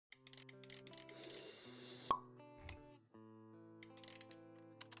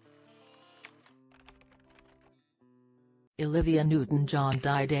Olivia Newton John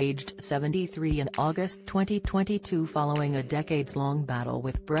died aged 73 in August 2022 following a decades-long battle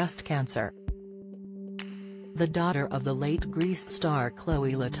with breast cancer. The daughter of the late Grease star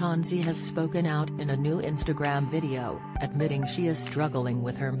Chloe Lattanzi has spoken out in a new Instagram video, admitting she is struggling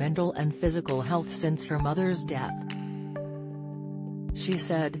with her mental and physical health since her mother's death. She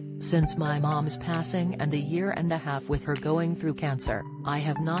said, "Since my mom's passing and the year and a half with her going through cancer, I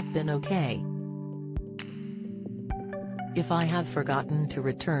have not been okay. If I have forgotten to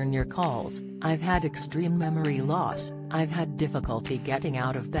return your calls, I've had extreme memory loss, I've had difficulty getting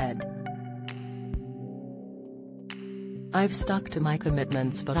out of bed. I've stuck to my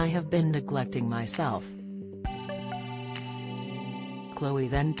commitments but I have been neglecting myself." Chloe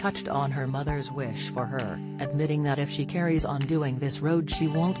then touched on her mother's wish for her, admitting that if she carries on doing this road she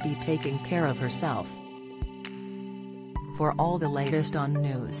won't be taking care of herself. For all the latest on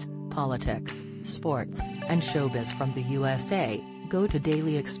news, politics, sports, and showbiz from the USA, go to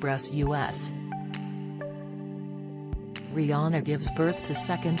Daily Express US. Rihanna gives birth to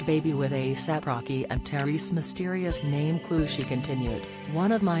second baby with A$AP Rocky and Terry's mysterious name clue. She continued,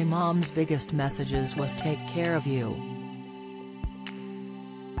 "One of my mom's biggest messages was take care of you.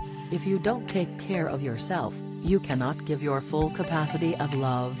 If you don't take care of yourself, you cannot give your full capacity of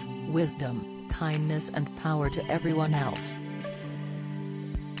love, wisdom, kindness and power to everyone else."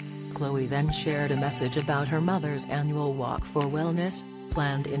 Chloe then shared a message about her mother's annual walk for wellness,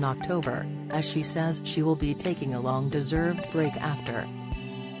 planned in October, as she says she will be taking a long-deserved break after.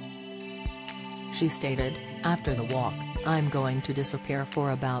 She stated, "After the walk, I'm going to disappear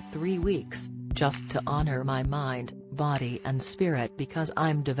for about 3 weeks, just to honor my mind, body and spirit because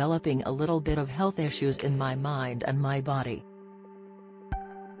I'm developing a little bit of health issues in my mind and my body."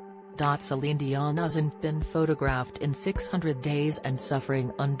 Celine Dion hasn't been photographed in 600 days and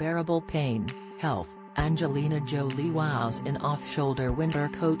suffering unbearable pain. Health. Angelina Jolie wows in off-shoulder winter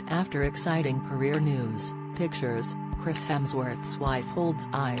coat after exciting career news. Pictures. Chris Hemsworth's wife holds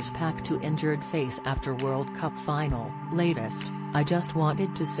eyes packed to injured face after World Cup final. Latest. "I just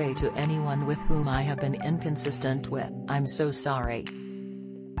wanted to say to anyone with whom I have been inconsistent with, I'm so sorry.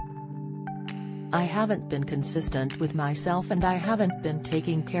 I haven't been consistent with myself and I haven't been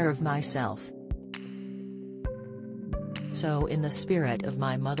taking care of myself. So in the spirit of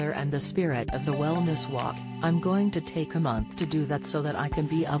my mother and the spirit of the wellness walk, I'm going to take a month to do that so that I can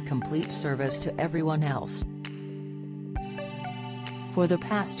be of complete service to everyone else." For the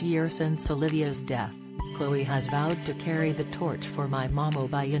past year since Olivia's death, Chloe has vowed to carry the torch for my mama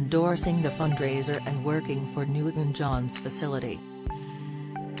by endorsing the fundraiser and working for Newton John's facility.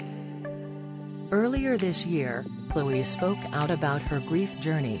 Earlier this year, Chloe spoke out about her grief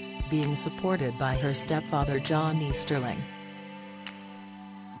journey, being supported by her stepfather John Easterling.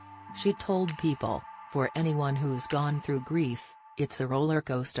 She told People, "For anyone who's gone through grief, it's a roller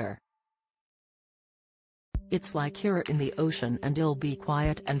coaster. It's like you're in the ocean and you'll be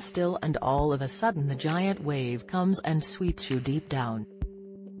quiet and still and all of a sudden the giant wave comes and sweeps you deep down.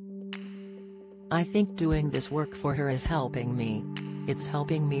 I think doing this work for her is helping me. It's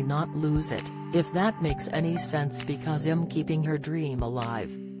helping me not lose it, if that makes any sense, because I'm keeping her dream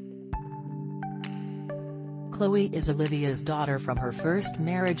alive." Chloe is Olivia's daughter from her first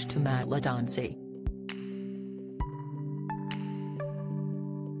marriage to Matt Lattanzi.